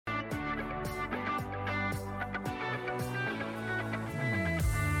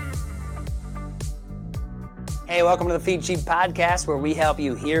Hey, welcome to the Feed Sheep Podcast, where we help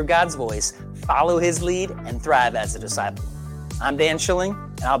you hear God's voice, follow his lead, and thrive as a disciple. I'm Dan Schilling,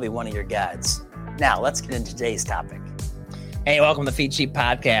 and I'll be one of your guides. Now, let's get into today's topic. Hey, welcome to the Feed Sheep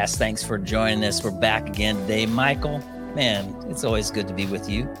Podcast. Thanks for joining us. We're back again today. Michael, man, it's always good to be with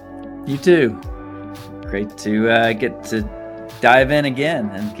you. You too. Great to get to dive in again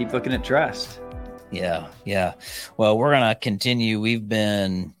and keep looking at trust. Yeah. Well, we're going to continue. We've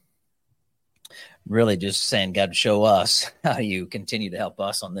been really just saying, God, show us how you continue to help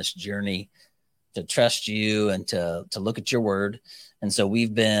us on this journey to trust you and to look at your word. And so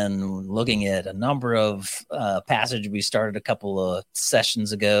we've been looking at a number of passages. We started a couple of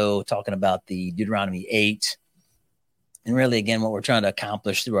sessions ago talking about the Deuteronomy 8. And really, again, what we're trying to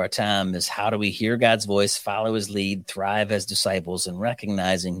accomplish through our time is how do we hear God's voice, follow his lead, thrive as disciples, and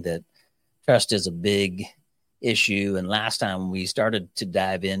recognizing that trust is a big issue. And last time we started to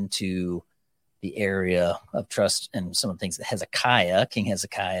dive into the area of trust and some of the things that King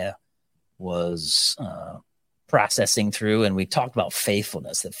Hezekiah was processing through. And we talked about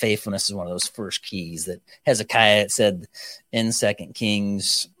faithfulness, that faithfulness is one of those first keys that Hezekiah said in 2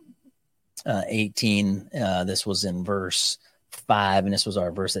 Kings 18. This was in verse 5, and this was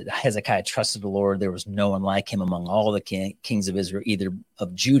our verse, that Hezekiah trusted the Lord. There was no one like him among all the kings of Israel, either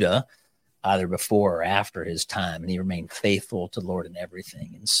of Judah, either before or after his time. And he remained faithful to the Lord in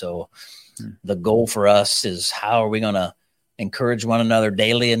everything. And so the goal for us is, how are we going to encourage one another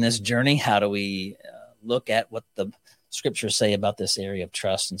daily in this journey? How do we look at what the scriptures say about this area of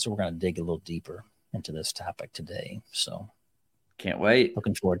trust? And so we're going to dig a little deeper into this topic today. So can't wait.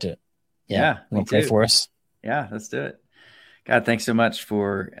 Looking forward to it. Yeah. You want to pray for us? Yeah, let's do it. God, thanks so much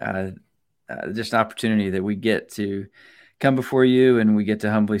for just an opportunity that we get to come before you, and we get to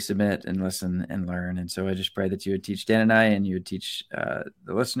humbly submit and listen and learn. And so I just pray that you would teach Dan and I, and you would teach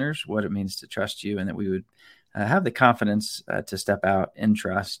the listeners what it means to trust you, and that we would have the confidence to step out in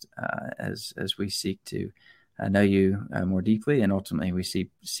trust as we seek to know you more deeply, and ultimately we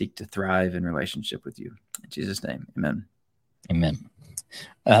seek to thrive in relationship with you. In Jesus' name, amen. Amen.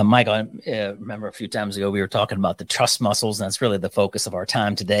 Michael, I remember a few times ago we were talking about the trust muscles, and that's really the focus of our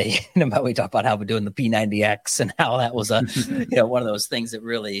time today. We talked about how we're doing the P90X and how that was one of those things that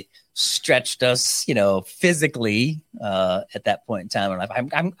really stretched us, physically at that point in time.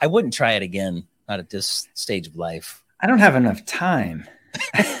 And I wouldn't try it again, not at this stage of life. I don't have enough time.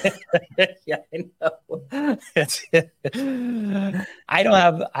 Yeah, I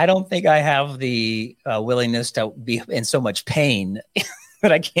know. I don't think I have the willingness to be in so much pain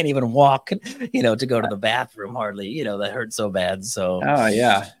that I can't even walk, to go to the bathroom hardly, that hurts so bad. So, oh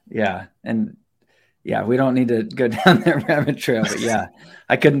yeah. And yeah, we don't need to go down that rabbit trail, but yeah,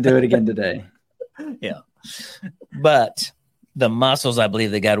 I couldn't do it again today. Yeah. But the muscles, I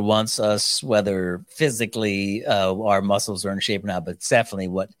believe that God wants us, whether physically our muscles are in shape or not, but definitely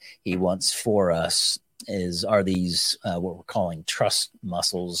what he wants for us are these what we're calling trust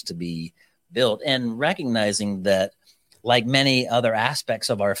muscles to be built, and recognizing that, like many other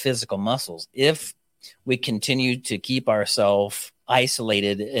aspects of our physical muscles, if we continue to keep ourselves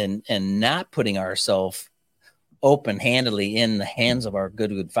isolated and not putting ourselves open-handedly in the hands of our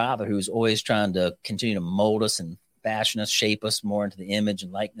good Father, who's always trying to continue to mold us and fashion us, shape us more into the image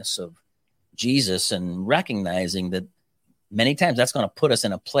and likeness of Jesus, and recognizing that many times that's going to put us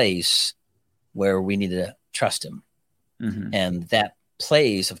in a place where we need to trust him. Mm-hmm. And that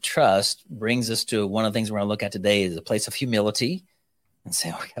place of trust brings us to one of the things we're going to look at today, is a place of humility, and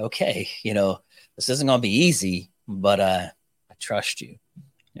say, okay, this isn't going to be easy, but I trust you.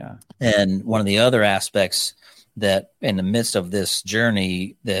 Yeah. And one of the other aspects that in the midst of this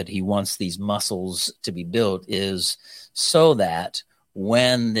journey that he wants these muscles to be built is so that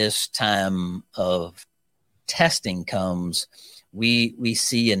when this time of testing comes, we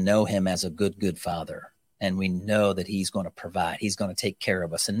see and know him as a good Father. And we know that he's going to provide, he's going to take care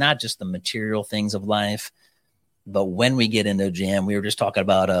of us, and not just the material things of life, but when we get into a jam. We were just talking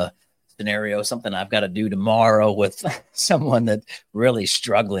about a scenario, something I've got to do tomorrow with someone that really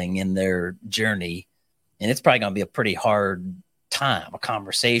struggling in their journey. And it's probably going to be a pretty hard time of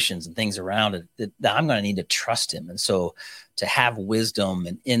conversations and things around it that I'm going to need to trust him. And so to have wisdom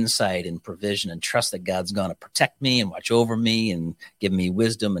and insight and provision and trust that God's going to protect me and watch over me and give me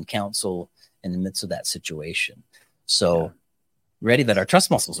wisdom and counsel in the midst of that situation. So ready, that our trust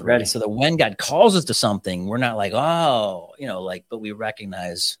muscles are ready, so that when God calls us to something, we're not like, but we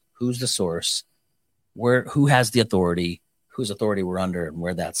recognize who's the source, who has the authority, whose authority we're under, and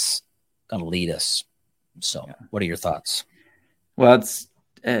where that's going to lead us. So what are your thoughts? Well,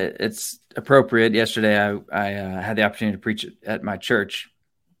 it's appropriate. Yesterday, I had the opportunity to preach at my church,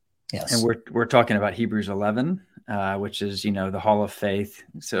 Yes. And we're talking about Hebrews 11, which is, the hall of faith,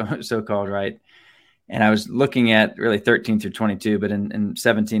 so called, right? And I was looking at really 13 through 22, but in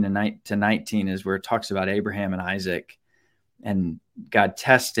 17 to 19 is where it talks about Abraham and Isaac, and God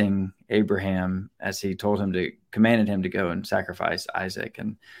testing Abraham as he commanded him to go and sacrifice Isaac.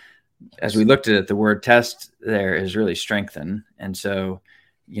 And as we looked at it, the word test there is really strengthen. And so,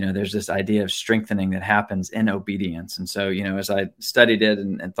 there's this idea of strengthening that happens in obedience. And so, as I studied it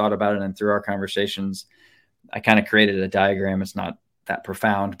and thought about it and through our conversations, I kind of created a diagram. It's not that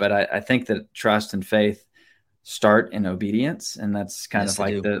profound, but I think that trust and faith start in obedience, and that's kind of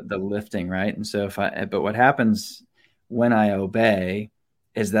like the lifting, right? And so but what happens when I obey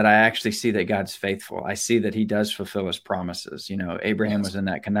is that I actually see that God's faithful. I see that he does fulfill his promises. Abraham was in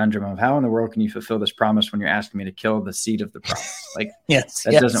that conundrum of, how in the world can you fulfill this promise when you're asking me to kill the seed of the promise? Like,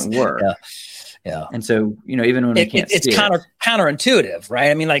 that doesn't work. Yeah. And so, even when we can't see it's counterintuitive,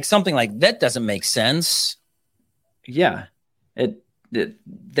 right? I mean, like something like that doesn't make sense. Yeah.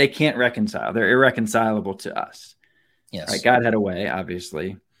 They can't reconcile. They're irreconcilable to us. Yes. Right? God had a way,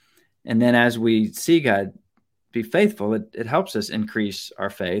 obviously. And then as we see God be faithful, it helps us increase our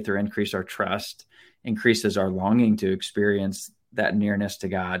faith or increase our trust, increases our longing to experience that nearness to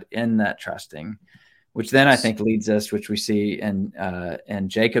God in that trusting, which then I think leads us, which we see in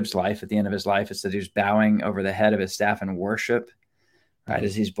Jacob's life, at the end of his life, it's that he's bowing over the head of his staff in worship, right,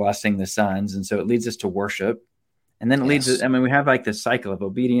 as he's blessing the sons. And so it leads us to worship. And then it leads us, we have like this cycle of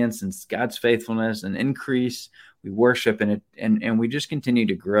obedience and God's faithfulness and increase. We worship and we just continue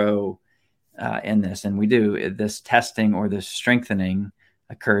to grow in this. And we do this testing or this strengthening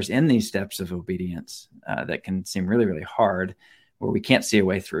occurs in these steps of obedience that can seem really, really hard, where we can't see a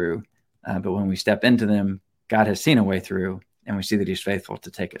way through. But when we step into them, God has seen a way through, and we see that he's faithful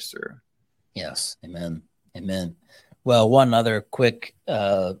to take us through. Yes. Amen. Amen. Well, one other quick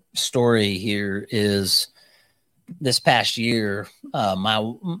story here is, this past year,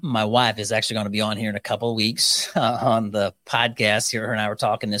 my wife is actually going to be on here in a couple of weeks on the podcast here. Her and I were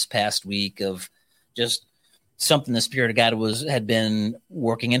talking this past week of just something the Spirit of God had been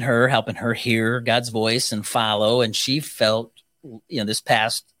working in her, helping her hear God's voice and follow. And she felt, this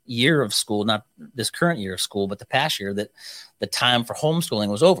past year of school, not this current year of school, but the past year, that the time for homeschooling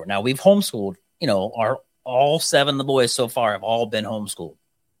was over. Now, we've homeschooled, all 7 of the boys so far have all been homeschooled.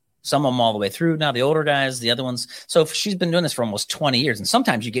 Some of them all the way through. Now the older guys, the other ones. So she's been doing this for almost 20 years. And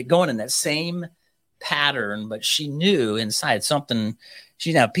sometimes you get going in that same pattern, but she knew inside something,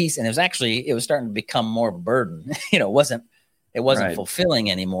 she didn't have peace. And it was starting to become more of a burden. It wasn't right. Fulfilling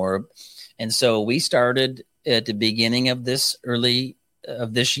anymore. And so we started at the beginning of this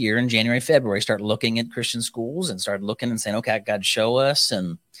year in January, February, start looking at Christian schools and started looking and saying, okay, God, show us.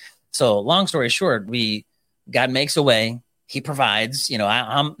 And so long story short, God makes a way. He provides,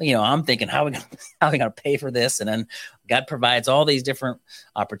 I'm thinking, how are we going to pay for this? And then God provides all these different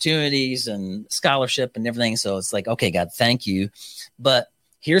opportunities and scholarship and everything. So it's like, okay, God, thank you. But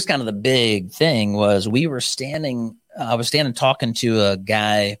here's kind of the big thing was I was standing talking to a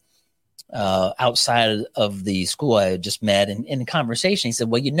guy outside of the school I had just met, and in a conversation, he said,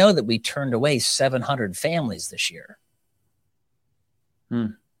 well, that we turned away 700 families this year.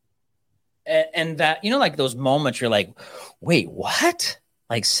 And that, like those moments you're like, wait, what?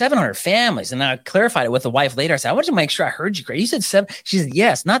 Like 700 families. And I clarified it with the wife later. I said, I want to make sure I heard you correctly. You said 7. She said,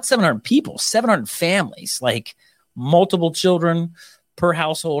 yes, not 700 people, 700 families, like multiple children per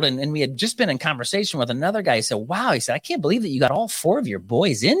household. And we had just been in conversation with another guy. He said, wow. He said, I can't believe that you got all 4 of your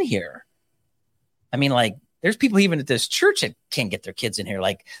boys in here. I mean, like, there's people even at this church that can't get their kids in here.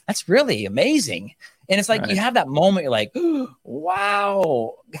 Like, that's really amazing. And it's like, right. You have that moment. You're like, oh,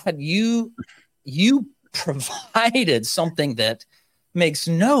 wow, God, you provided something that makes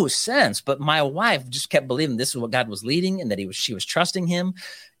no sense. But my wife just kept believing this is what God was leading, and that she was trusting him,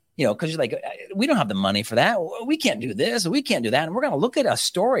 because you're like, we don't have the money for that. We can't do this. We can't do that. And we're going to look at a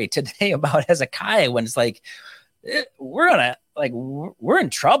story today about Hezekiah when it's like, we're in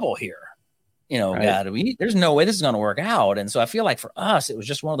trouble here. Right. God, there's no way this is going to work out. And so I feel like for us, it was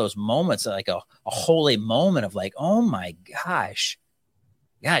just one of those moments, like a holy moment of like, oh my gosh,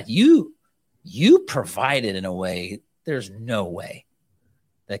 God, you provided in a way, there's no way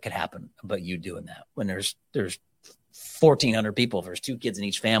that could happen but you doing that when there's 1,400 people, there's 2 kids in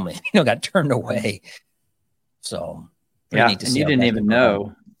each family, got turned away. So yeah, and you didn't even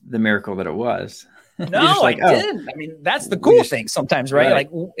know the miracle that it was. No, I didn't. I mean, that's the cool thing sometimes, right?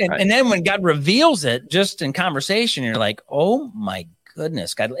 Like, and then when God reveals it just in conversation, you're like, oh my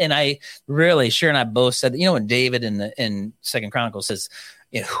goodness, God. And I really, Sharon and I both said, when David in 2 Chronicles says,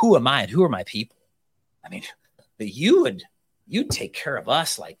 who am I and who are my people? I mean, that you would you take care of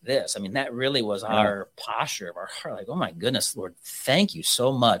us like this. I mean, that really was our posture of our heart. Like, oh my goodness, Lord, thank you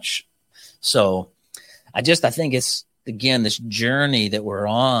so much. So I think it's, again, this journey that we're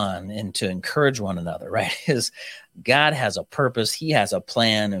on, and to encourage one another, right? Is God has a purpose. He has a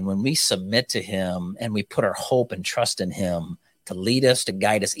plan. And when we submit to him and we put our hope and trust in him to lead us, to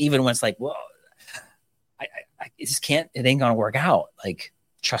guide us, even when it's like, well, I just can't, it ain't going to work out. Like,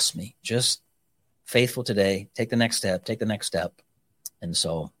 trust me, just faithful today, take the next step. And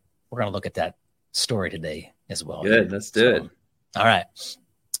so we're going to look at that story today as well. Good. Let's do it. All right.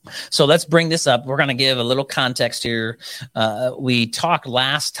 So let's bring this up. We're going to give a little context here. We talked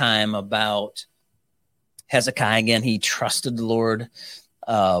last time about Hezekiah. Again, he trusted the Lord.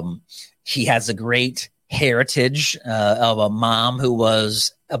 He has a great heritage of a mom who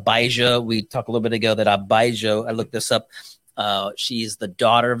was Abijah. We talked a little bit ago that Abijah, I looked this up. She's the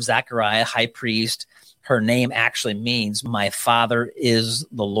daughter of Zechariah, high priest. Her name actually means my father is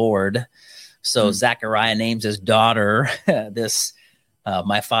the Lord. So Zechariah names his daughter this,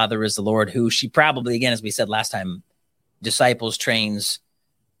 my father is the Lord, who she probably, again, as we said last time, disciples, trains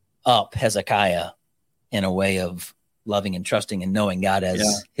up Hezekiah in a way of loving and trusting and knowing God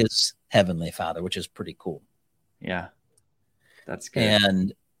as his heavenly father, which is pretty cool. Yeah, that's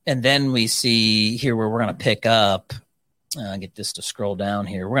good. And then we see here where we're going to pick up, get this to scroll down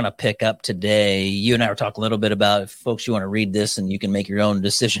here. We're going to pick up today. You and I were talking a little bit about, if folks, you want to read this and you can make your own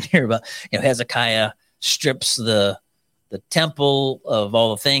decision here, but Hezekiah strips the temple of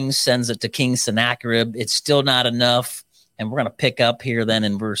all the things, sends it to King Sennacherib. It's still not enough. And we're going to pick up here then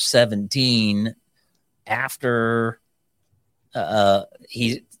in verse 17 after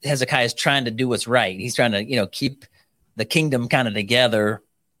Hezekiah is trying to do what's right. He's trying to, keep the kingdom kind of together.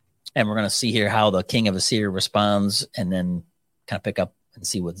 And we're going to see here how the king of Assyria responds, and then kind of pick up and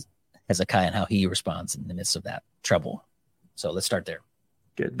see what Hezekiah and how he responds in the midst of that trouble. So let's start there.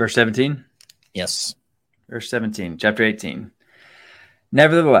 Good. Verse 17? Yes. Verse 17, chapter 18.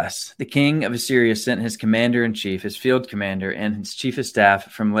 Nevertheless, the king of Assyria sent his commander-in-chief, his field commander, and his chief of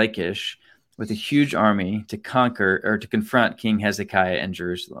staff from Lachish with a huge army to confront King Hezekiah in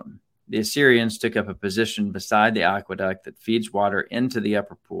Jerusalem. The Assyrians took up a position beside the aqueduct that feeds water into the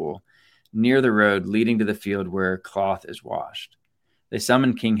upper pool, near the road leading to the field where cloth is washed. They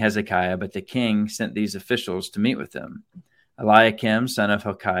summoned King Hezekiah, but the king sent these officials to meet with him: Eliakim, son of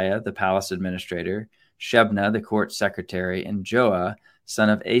Hilkiah, the palace administrator; Shebna, the court secretary; and Joah, son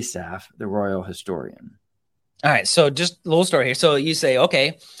of Asaph, the royal historian. All right, so just a little story here. So you say,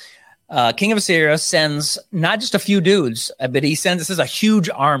 okay, King of Assyria sends not just a few dudes, but he sends, this is a huge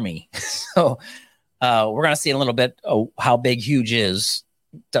army. So we're going to see in a little bit how big huge is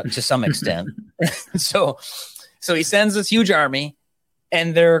to some extent. So he sends this huge army,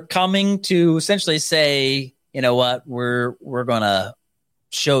 and they're coming to essentially say, you know what, we're going to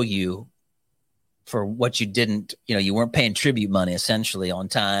show you for what you didn't, you weren't paying tribute money essentially on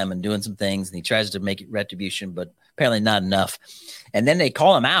time and doing some things. And he tries to make it retribution, but apparently not enough. And then they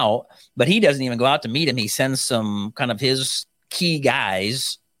call him out, but he doesn't even go out to meet him. He sends some kind of his key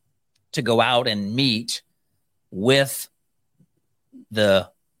guys to go out and meet with the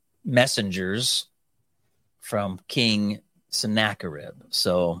messengers from King Sennacherib.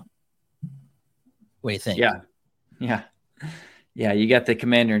 So what do you think? Yeah. You got the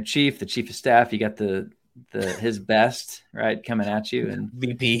commander in chief, the chief of staff. You got his best, right, coming at you, and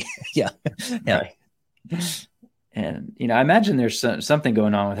VP. Yeah. Right. And, I imagine there's something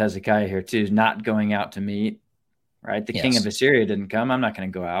going on with Hezekiah here too, not going out to meet, right? The king of Assyria didn't come. I'm not going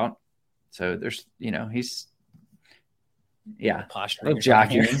to go out. So there's, he's, posturing,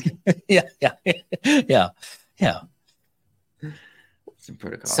 jockeying. Yeah. Some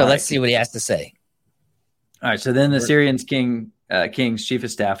protocol. So let's see what he has to say. All right. So then the Syrian's king's chief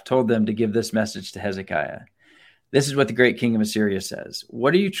of staff told them to give this message to Hezekiah. This is what the great king of Assyria says: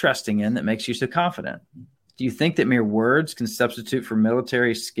 "What are you trusting in that makes you so confident? Do you think that mere words can substitute for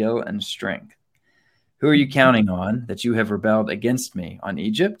military skill and strength? Who are you counting on that you have rebelled against me? On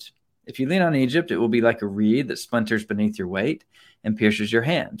Egypt? If you lean on Egypt, it will be like a reed that splinters beneath your weight and pierces your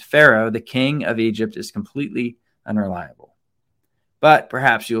hand. Pharaoh, the king of Egypt, is completely unreliable. But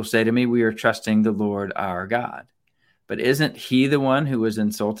perhaps you'll say to me, we are trusting the Lord our God. But isn't he the one who was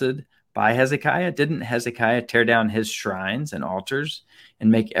insulted by Hezekiah? Didn't Hezekiah tear down his shrines and altars and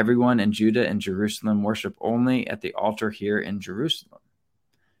make everyone in Judah and Jerusalem worship only at the altar here in Jerusalem?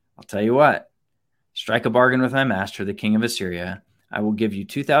 I'll tell you what, strike a bargain with my master, the king of Assyria. I will give you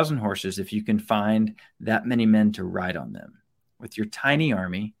 2,000 horses if you can find that many men to ride on them. With your tiny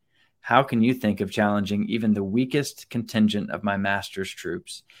army, how can you think of challenging even the weakest contingent of my master's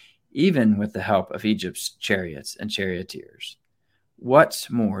troops? even with the help of Egypt's chariots and charioteers. What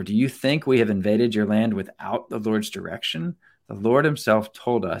more? Do you think we have invaded your land without the Lord's direction? The Lord himself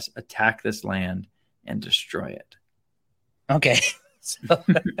told us, attack this land and destroy it. Okay. So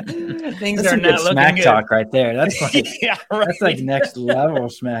things That's are some not good looking smack good. talk right there. That's like, yeah, right. That's like next level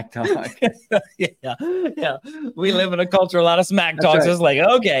smack talk. yeah. We live in a culture, a lot of smack That's talks. right. It's like,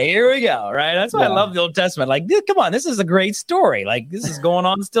 okay, here we go. Right. That's why I Yeah. love the Old Testament. Like, come on, this is a great story. Like, this is going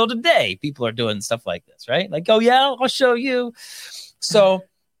on still today. People are doing stuff like this, right? Like, oh yeah, I'll show you. So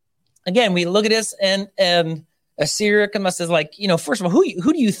again, we look at this and Assyria comes says, like, first of all,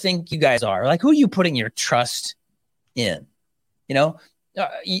 who do you think you guys are? Like, who are you putting your trust in?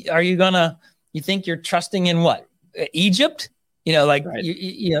 Are you think you're trusting in what? Egypt? Like Right.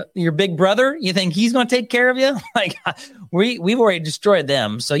 your big brother, you think he's going to take care of you? Like we've already destroyed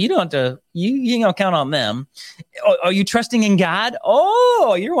them. So you don't have to, you ain't gonna count on them. Are you trusting in God?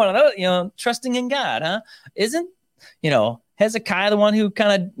 Oh, you're one of those, trusting in God, huh? Isn't, Hezekiah the one who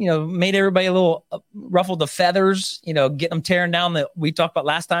kind of, made everybody a little ruffled the feathers, get them tearing down we talked about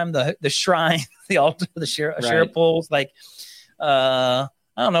last time, the shrine, the altar, the Asherah poles. Like, I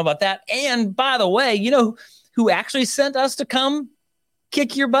don't know about that. And by the way, who actually sent us to come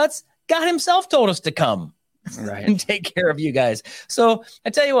kick your butts? God himself told us to come and take care of you guys. So I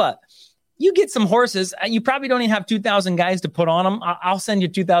tell you what, you get some horses. You probably don't even have 2,000 guys to put on them. I'll send you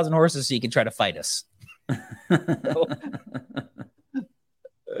 2,000 horses so you can try to fight us.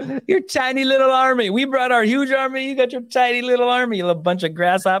 Your tiny little army. We brought our huge army. You got your tiny little army, you little bunch of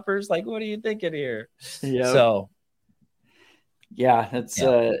grasshoppers. Like, what are you thinking here? Yeah. So, yeah, that's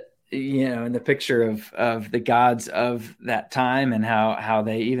in the picture of the gods of that time and how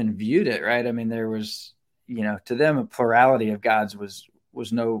they even viewed it, right? I mean, there was, to them, a plurality of gods was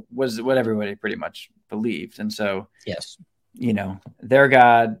what everybody pretty much believed, and so yes, their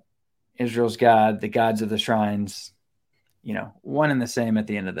God, Israel's God, the gods of the shrines, one and the same at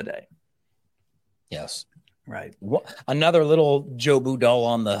the end of the day. Yes, right. Another little Jobu doll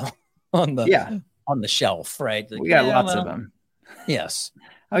on the shelf, right? Like, we got lots of them. Yes.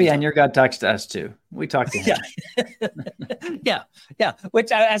 Oh yeah, and your God talks to us too. We talk to him. Yeah.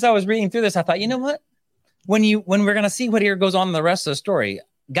 Which, as I was reading through this, I thought, you know what? When we're gonna see what here goes on in the rest of the story,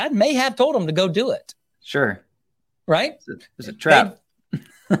 God may have told him to go do it. Sure. Right? It's a trap.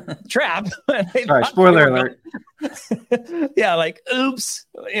 Trap. Sorry, spoiler alert. Yeah, like, oops,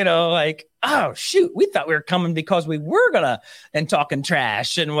 like, oh shoot, we thought we were coming because we were gonna and talking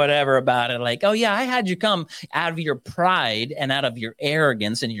trash and whatever about it. Like, oh yeah, I had you come out of your pride and out of your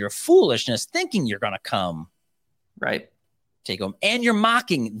arrogance and your foolishness, thinking you're gonna come. Right. Take them, and you're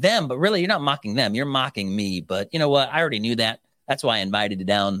mocking them, but really you're not mocking them, you're mocking me. But you know what? I already knew that. That's why I invited you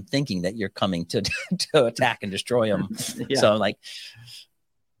down, thinking that you're coming to attack and destroy them. Yeah. So like,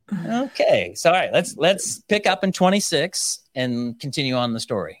 okay, so all right, let's pick up in 26 and continue on the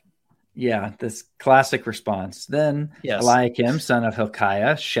story. Yeah, this classic response. Then Eliakim, son of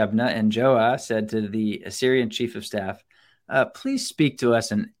Hilkiah, Shebna, and Joah said to the Assyrian chief of staff, please speak to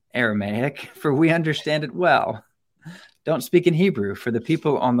us in Aramaic, for we understand it well. Don't speak in Hebrew, for the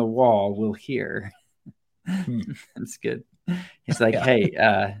people on the wall will hear. That's good. He's like,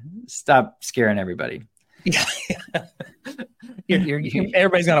 hey, stop scaring everybody. Yeah.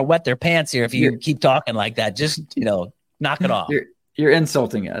 Everybody's going to wet their pants here if you keep talking like that. Just, knock it off. You're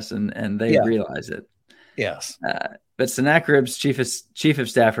insulting us, and they realize it. Yes. But Sennacherib's chief of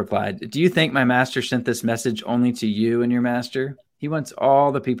staff replied, do you think my master sent this message only to you and your master? He wants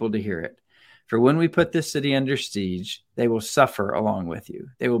all the people to hear it. For when we put this city under siege, they will suffer along with you.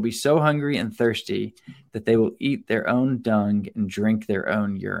 They will be so hungry and thirsty that they will eat their own dung and drink their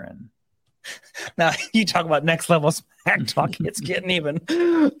own urine. Now you talk about next level smack talk. It's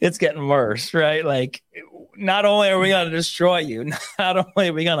getting worse, right? Like, not only are we going to destroy you, not only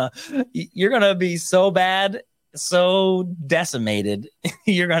are you're going to be so bad, so decimated,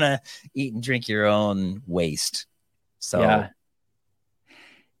 you're going to eat and drink your own waste. So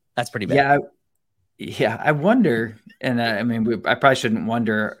that's pretty bad. Yeah. I wonder, and I probably shouldn't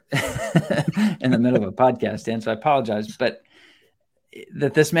wonder in the middle of a podcast, Dan, so I apologize, but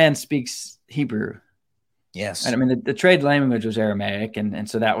that this man speaks Hebrew. Yes. And the trade language was Aramaic. And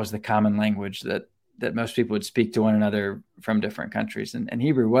so that was the common language that most people would speak to one another from different countries. And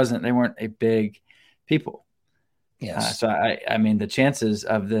Hebrew they weren't a big people. Yes. So the chances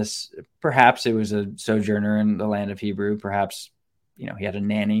of this, perhaps it was a sojourner in the land of Hebrew, perhaps, he had a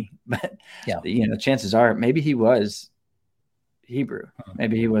nanny, but the chances are maybe he was Hebrew.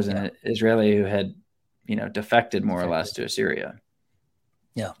 Maybe he was an Israeli who had, defected more or less to Assyria.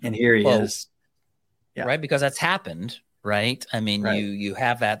 Yeah. And here he is. Yeah. Right. Because that's happened. right? I mean, Right. you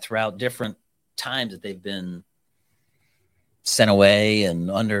have that throughout different times that they've been sent away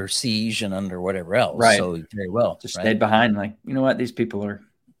and under siege and under whatever else. Right. So very well, Just right? stayed behind. Like, you know what? These people are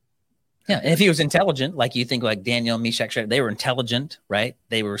Yeah, and good. if he was intelligent, like you think, like Daniel, Meshach, Shadrach, they were intelligent, right?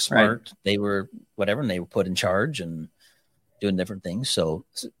 They were Right. smart, they were whatever, and they were put in charge and doing different things. So,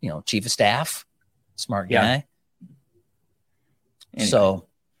 chief of staff, smart Yeah. guy. Anyway. So,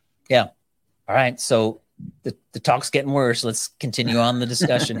 yeah. All right. So the talk's getting worse. Let's continue on the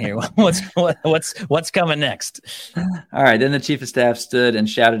discussion here. What's coming next? All right. Then the chief of staff stood and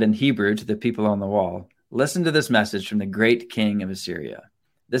shouted in Hebrew to the people on the wall, "Listen to this message from the great king of Assyria.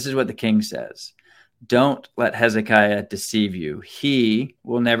 This is what the king says. Don't let Hezekiah deceive you. He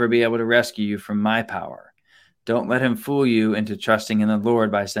will never be able to rescue you from my power. Don't let him fool you into trusting in the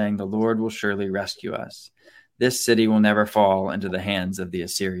Lord by saying, the Lord will surely rescue us. This city will never fall into the hands of the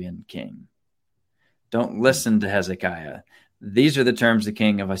Assyrian king. Don't listen to Hezekiah. These are the terms the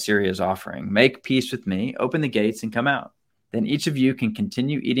king of Assyria is offering. Make peace with me, open the gates, and come out. Then each of you can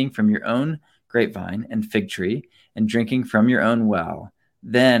continue eating from your own grapevine and fig tree and drinking from your own well.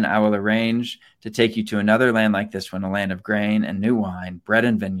 Then I will arrange to take you to another land like this one, a land of grain and new wine, bread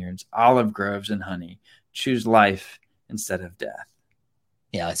and vineyards, olive groves and honey. Choose life instead of death."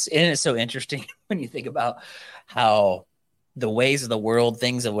 Yeah, it's so interesting when you think about how the ways of the world,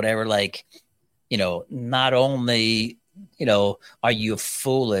 things of whatever, like, not only, are you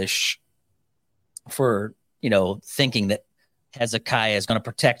foolish for, thinking that Hezekiah is going to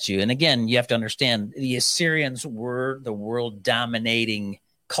protect you. And again, you have to understand the Assyrians were the world dominating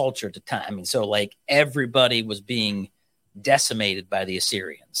culture at the time. I mean, so like everybody was being decimated by the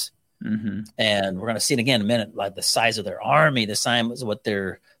Assyrians. Mm-hmm. And we're going to see it again in a minute, like the size of their army, the size of what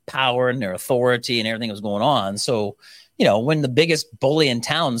their power and their authority and everything was going on. So, when the biggest bully in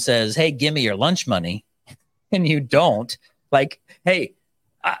town says, "Hey, give me your lunch money," and you don't, like, "Hey,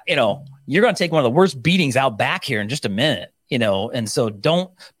 you're going to take one of the worst beatings out back here in just a minute," and so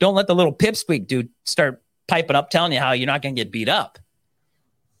don't let the little pipsqueak dude start piping up, telling you how you're not going to get beat up.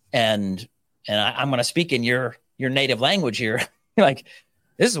 And I'm going to speak in your native language here. Like,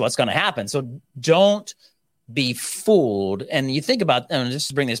 this is what's going to happen. So don't be fooled. And you think about, and just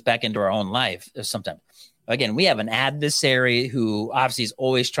to bring this back into our own life sometimes. Again, we have an adversary who obviously is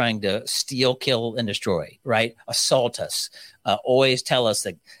always trying to steal, kill, and destroy, right? Assault us, always tell us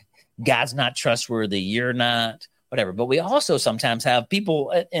that God's not trustworthy, you're not, whatever. But we also sometimes have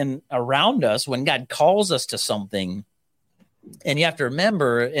people around us when God calls us to something. And you have to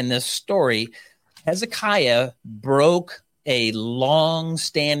remember in this story, Hezekiah broke a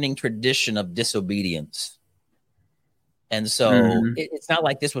long-standing tradition of disobedience. And so it's not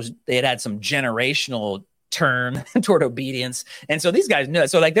like they had some generational turn toward obedience. And so these guys know.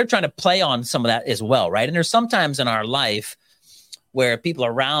 So like they're trying to play on some of that as well, right? And there's sometimes in our life where people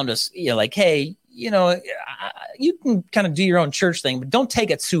around us, like, "Hey, you can kind of do your own church thing, but don't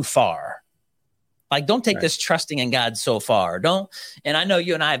take it too far. Like, don't take this trusting in God so far. And I know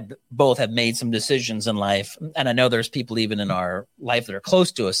you and I both have made some decisions in life. And I know there's people even in our life that are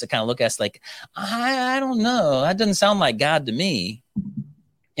close to us that kind of look at us like, I don't know. That doesn't sound like God to me.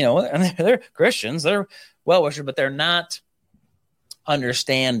 And they're Christians, they're well-wishers, but they're not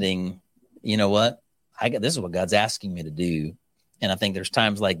understanding, what? This is what God's asking me to do. And I think there's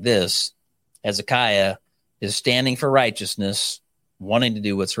times like this, Hezekiah is standing for righteousness, wanting to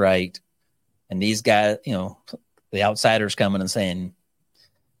do what's right. And these guys, the outsiders coming and saying,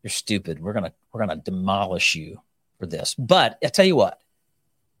 "You're stupid. We're gonna demolish you for this." But I tell you what,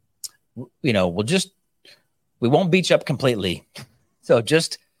 we won't beat you up completely. So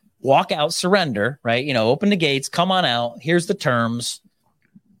just walk out, surrender, right? Open the gates, come on out. Here's the terms,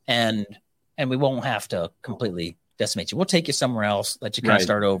 and we won't have to completely decimate you. We'll take you somewhere else, let you kind of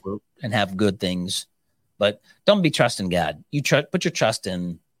start over and have good things. But don't be trusting God. You put your trust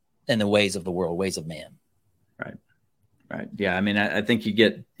in the ways of the world, ways of man. Right. Yeah. I mean, I think you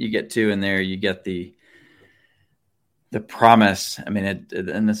get two in there. You get the promise. I mean,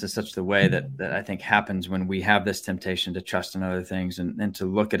 and this is such the way that I think happens when we have this temptation to trust in other things and to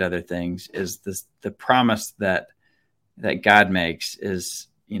look at other things, is the promise that God makes is,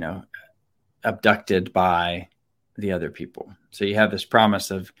 abducted by the other people. So you have this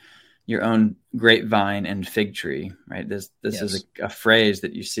promise of your own grapevine and fig tree, right? This is a phrase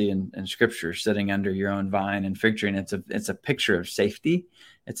that you see in scripture, sitting under your own vine and fig tree. And it's a picture of safety.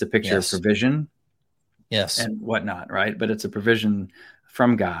 It's a picture of provision. Yes. And whatnot, right? But it's a provision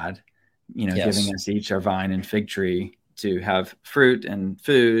from God, giving us each our vine and fig tree to have fruit and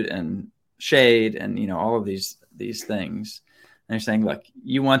food and shade and, all of these things. they're saying, look,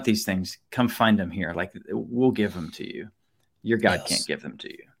 you want these things, come find them here. Like, we'll give them to you. Your God can't give them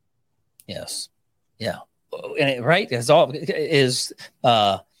to you. Yes. Yeah. And right. It's all is,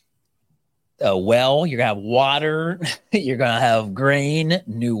 well, you're going to have water, you're going to have grain,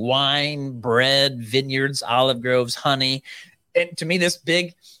 new wine, bread, vineyards, olive groves, honey. And to me, this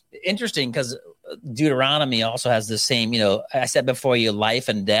interesting, because Deuteronomy also has the same, I said before you life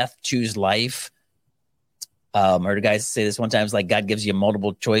and death, choose life. Or the guys say this one time, it's like God gives you a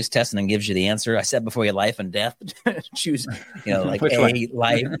multiple choice test and then gives you the answer. I said before you life and death, choose, like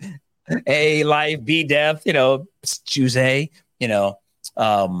A, life, B, death, choose A,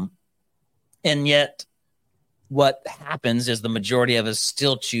 and yet what happens is the majority of us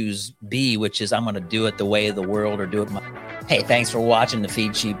still choose B, which is I'm going to do it the way of the world or do it Hey, thanks for watching the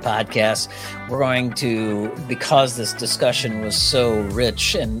Feed Sheep podcast. We're going to, because this discussion was so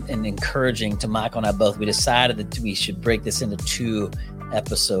rich and encouraging to Michael and I both, we decided that we should break this into 2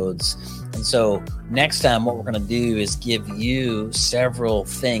 episodes. And so next time, what we're going to do is give you several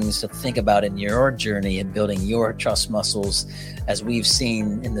things to think about in your journey and building your trust muscles. As we've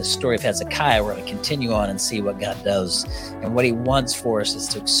seen in the story of Hezekiah, we're going to continue on and see what God does. And what he wants for us is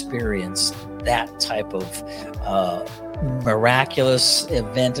to experience that type of miraculous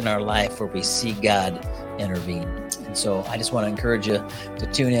event in our life where we see God intervene. And so I just want to encourage you to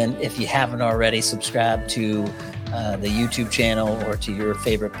tune in. If you haven't already, subscribe to the YouTube channel or to your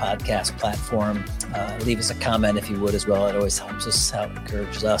favorite podcast platform. Leave us a comment if you would as well. It always helps us out,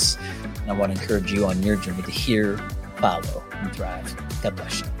 encourages us. And I want to encourage you on your journey to hear, follow, and thrive. God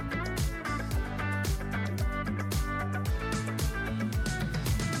bless you.